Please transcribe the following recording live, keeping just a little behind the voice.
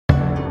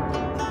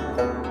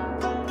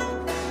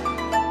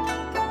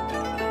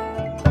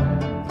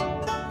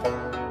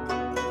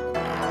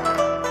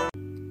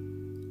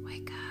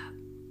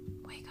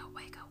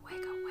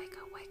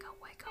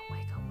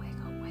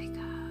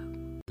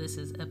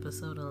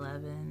episode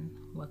 11.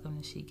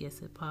 Welcome to She Gets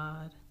It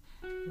Pod.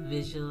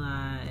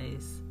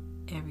 Visualize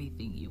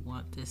everything you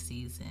want this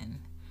season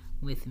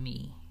with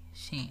me,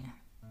 Shan.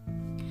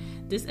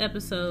 This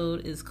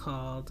episode is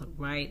called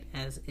Write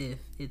As If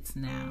It's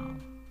Now.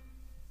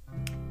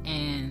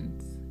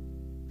 And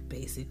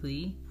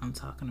basically, I'm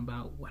talking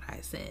about what I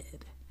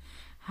said.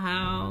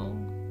 How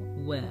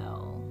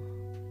well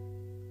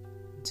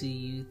do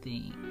you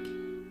think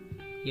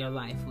your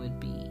life would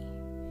be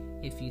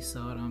if you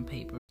saw it on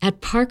paper? At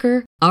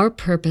Parker, our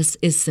purpose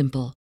is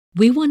simple.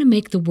 We want to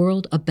make the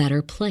world a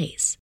better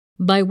place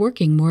by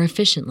working more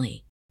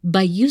efficiently,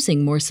 by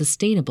using more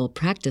sustainable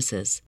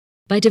practices,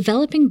 by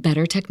developing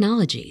better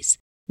technologies.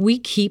 We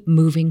keep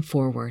moving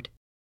forward.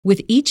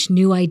 With each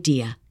new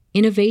idea,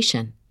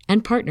 innovation,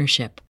 and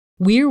partnership,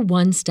 we're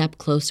one step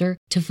closer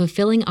to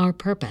fulfilling our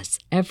purpose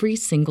every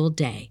single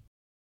day.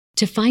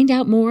 To find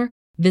out more,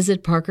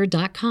 visit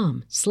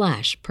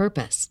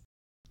parker.com/purpose.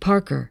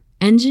 Parker,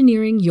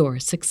 engineering your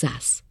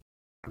success.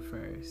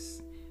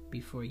 First,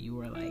 before you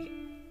were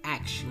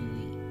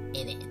actually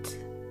in it.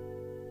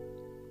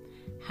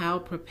 How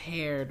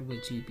prepared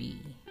would you be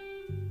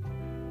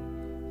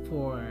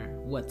for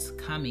what's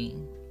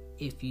coming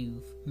if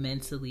you've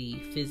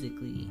mentally,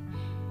 physically,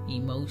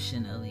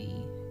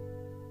 emotionally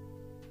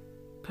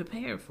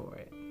prepared for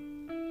it?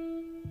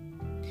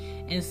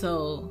 And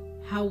so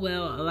how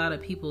well a lot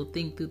of people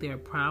think through their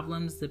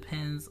problems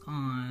depends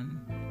on,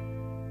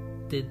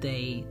 did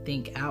they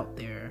think out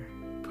their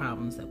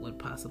problems that would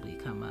possibly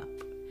come up.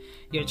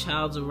 Your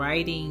child's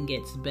writing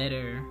gets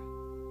better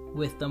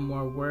with the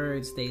more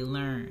words they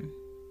learn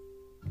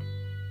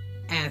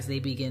as they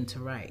begin to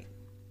write.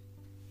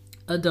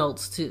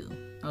 Adults too,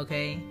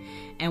 okay?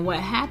 And what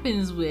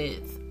happens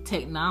with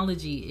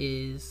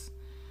technology is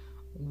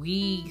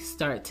we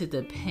start to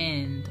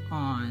depend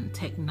on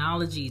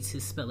technology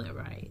to spell it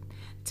right,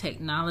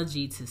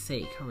 technology to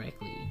say it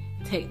correctly,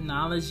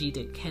 technology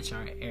to catch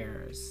our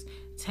errors,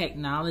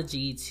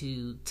 technology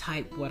to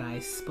type what I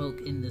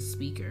spoke in the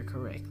speaker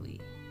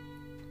correctly.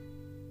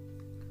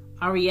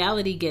 Our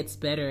reality gets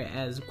better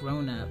as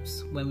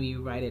grown-ups when we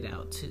write it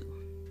out too.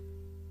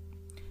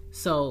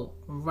 So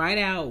write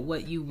out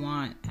what you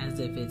want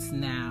as if it's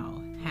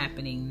now,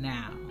 happening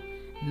now,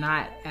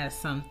 not as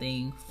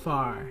something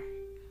far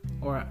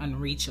or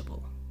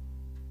unreachable.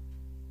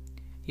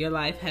 Your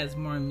life has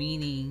more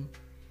meaning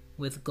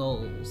with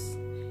goals.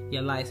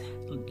 Your life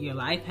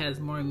has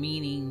more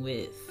meaning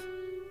with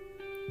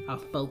a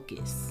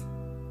focus.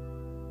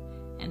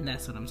 And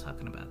that's what I'm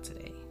talking about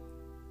today.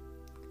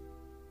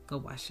 Go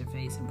wash your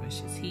face and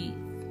brush your teeth.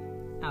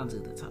 I'll do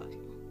the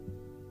talking.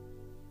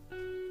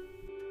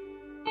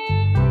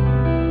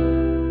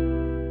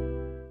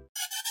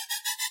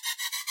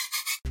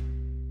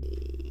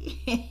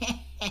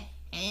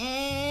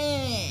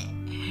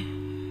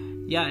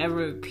 Y'all ever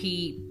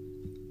repeat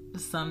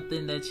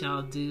something that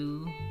y'all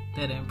do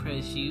that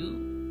impress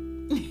you?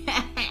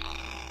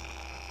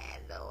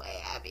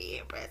 Be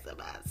impressed with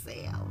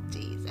myself,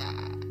 Jesus.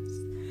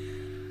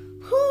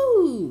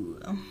 Whew.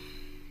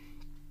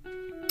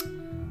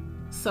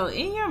 So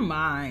in your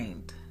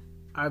mind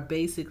are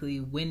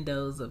basically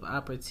windows of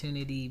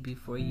opportunity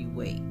before you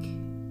wake.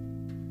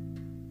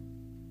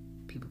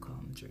 People call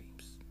them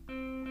dreams.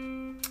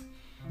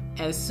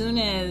 As soon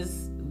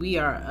as we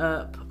are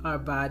up, our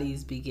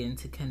bodies begin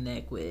to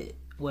connect with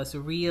what's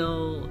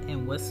real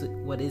and what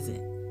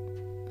isn't.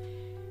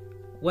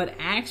 What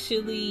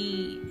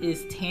actually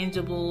is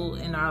tangible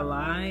in our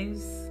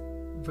lives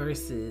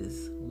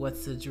versus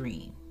what's a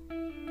dream.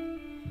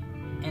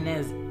 And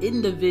as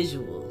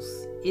individuals,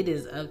 it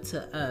is up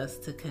to us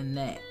to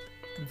connect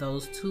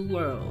those two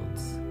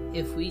worlds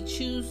if we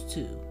choose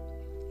to,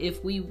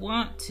 if we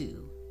want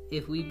to,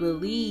 if we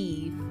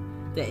believe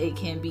that it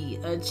can be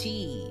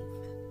achieved.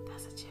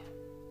 That's a check.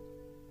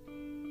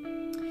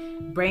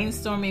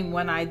 Brainstorming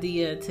one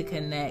idea to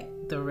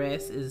connect the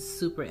rest is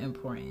super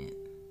important.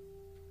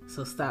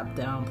 So stop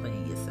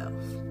downplaying yourself.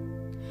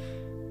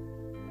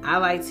 I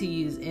like to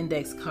use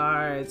index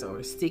cards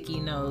or sticky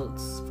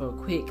notes for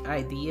quick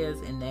ideas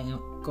and then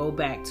go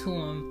back to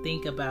them,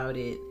 think about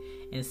it,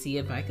 and see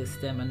if I could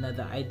stem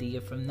another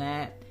idea from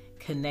that,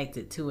 connect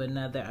it to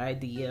another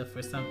idea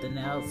for something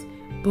else.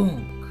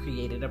 Boom,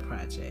 created a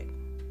project.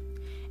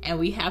 And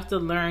we have to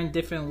learn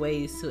different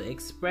ways to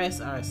express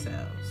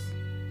ourselves,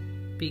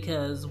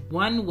 because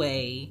one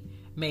way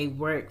may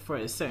work for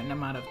a certain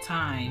amount of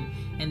time,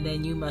 and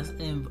then you must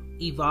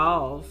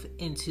evolve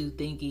into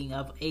thinking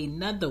of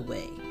another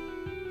way.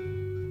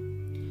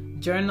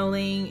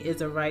 Journaling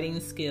is a writing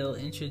skill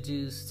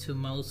introduced to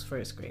most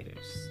first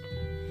graders.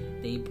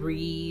 They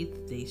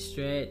breathe, they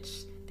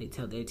stretch, they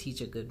tell their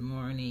teacher good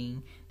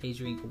morning, they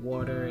drink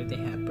water, they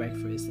have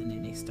breakfast, and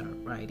then they start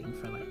writing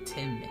for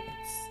 10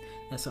 minutes.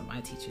 That's what my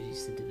teacher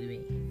used to do to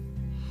me.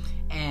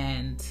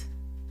 And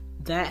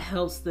that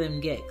helps them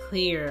get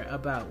clear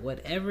about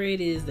whatever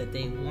it is that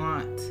they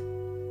want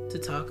to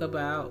talk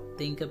about,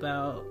 think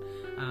about,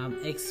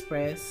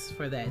 express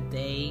for that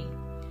day.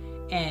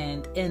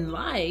 And in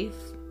life,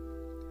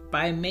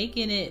 by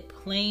making it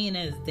plain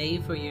as day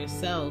for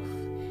yourself,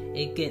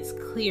 it gets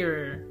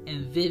clearer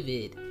and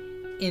vivid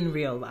in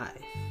real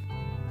life.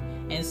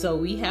 And so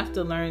we have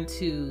to learn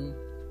to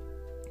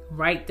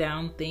write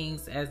down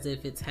things as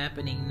if it's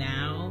happening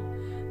now,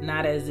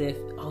 not as if,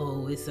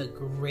 oh, it's a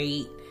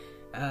great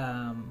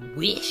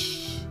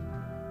wish.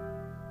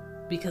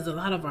 Because a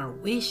lot of our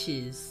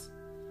wishes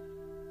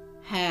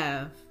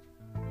have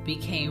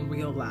became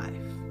real life.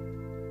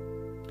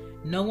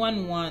 No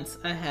one wants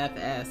a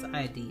half-ass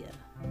idea.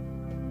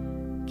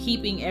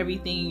 Keeping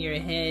everything in your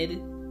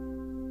head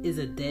is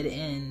a dead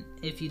end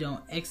if you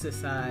don't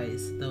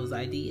exercise those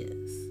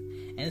ideas.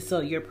 And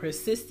so your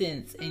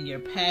persistence and your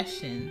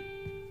passion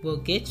will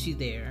get you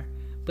there,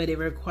 but it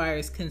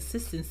requires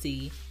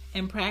consistency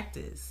and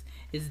practice.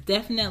 It's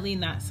definitely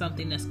not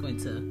something that's going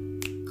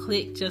to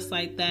click just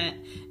like that.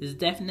 It's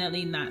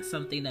definitely not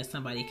something that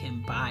somebody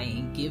can buy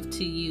and give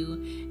to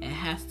you. It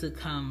has to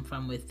come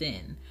from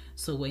within.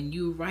 So when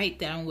you write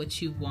down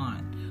what you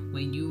want,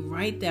 when you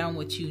write down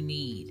what you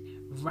need,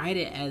 write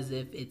it as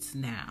if it's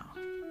now.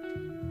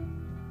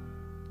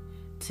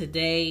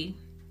 Today,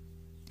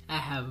 I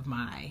have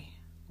my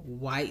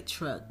white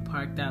truck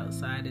parked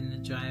outside in the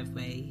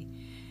driveway.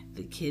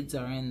 The kids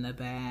are in the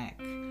back,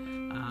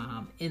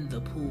 in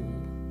the pool,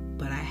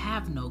 but I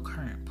have no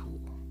current pool.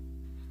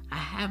 I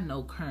have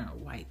no current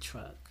white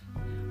truck,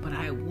 but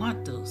I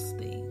want those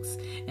things.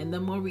 And the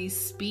more we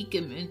speak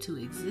them into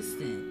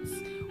existence,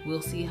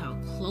 we'll see how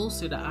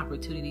closer the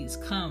opportunities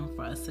come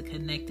for us to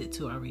connect it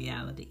to our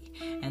reality.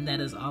 And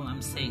that is all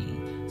I'm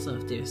saying. So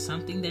if there's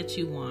something that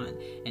you want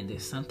and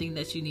there's something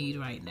that you need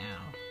right now,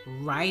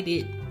 write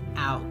it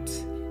out.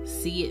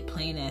 See it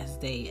plain as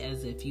day,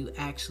 as if you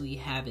actually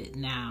have it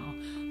now,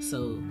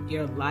 so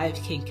your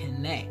life can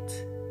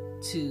connect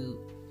to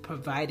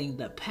providing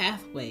the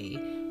pathway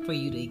for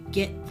you to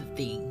get the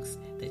things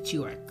that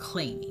you are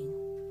claiming.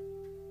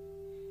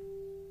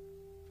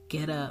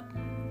 Get up,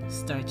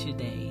 start your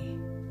day.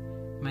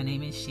 My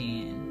name is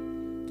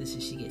Shan. This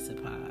is She Gets a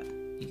Pod.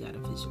 You gotta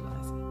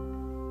visualize it.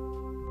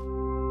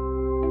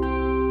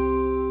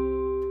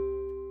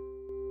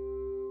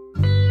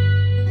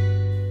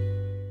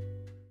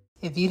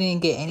 If you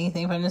didn't get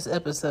anything from this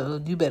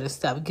episode, you better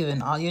stop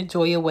giving all your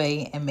joy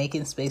away and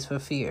making space for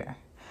fear.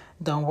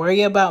 Don't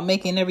worry about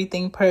making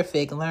everything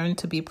perfect. Learn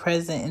to be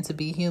present and to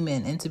be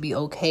human and to be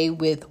okay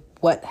with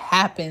what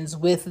happens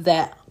with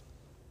that.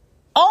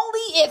 Only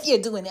if you're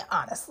doing it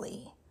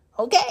honestly.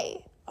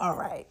 Okay? All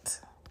right.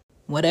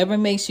 Whatever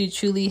makes you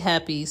truly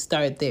happy,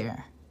 start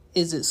there.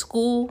 Is it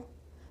school?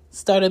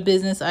 Start a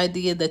business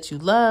idea that you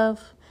love?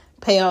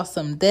 Pay off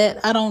some debt?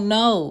 I don't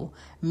know.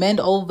 Mend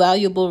old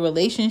valuable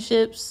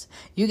relationships?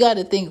 You got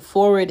to think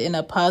forward in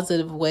a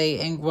positive way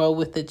and grow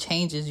with the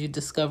changes you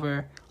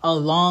discover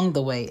along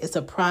the way. It's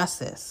a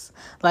process.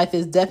 Life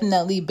is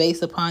definitely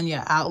based upon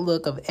your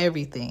outlook of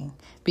everything.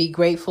 Be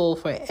grateful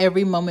for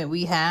every moment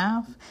we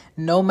have,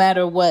 no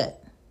matter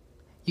what.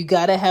 You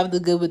got to have the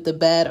good with the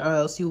bad, or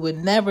else you would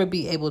never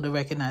be able to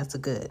recognize the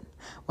good.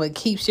 What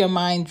keeps your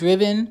mind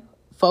driven,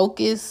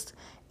 focused,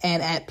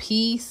 and at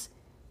peace,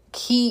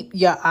 keep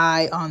your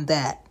eye on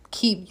that.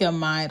 Keep your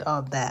mind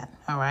on that,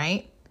 all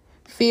right?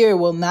 Fear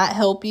will not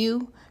help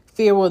you.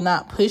 Fear will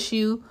not push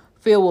you.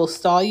 Fear will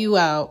stall you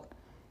out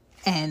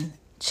and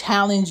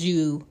challenge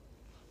you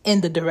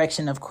in the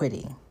direction of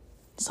quitting.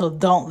 So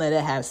don't let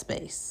it have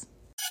space.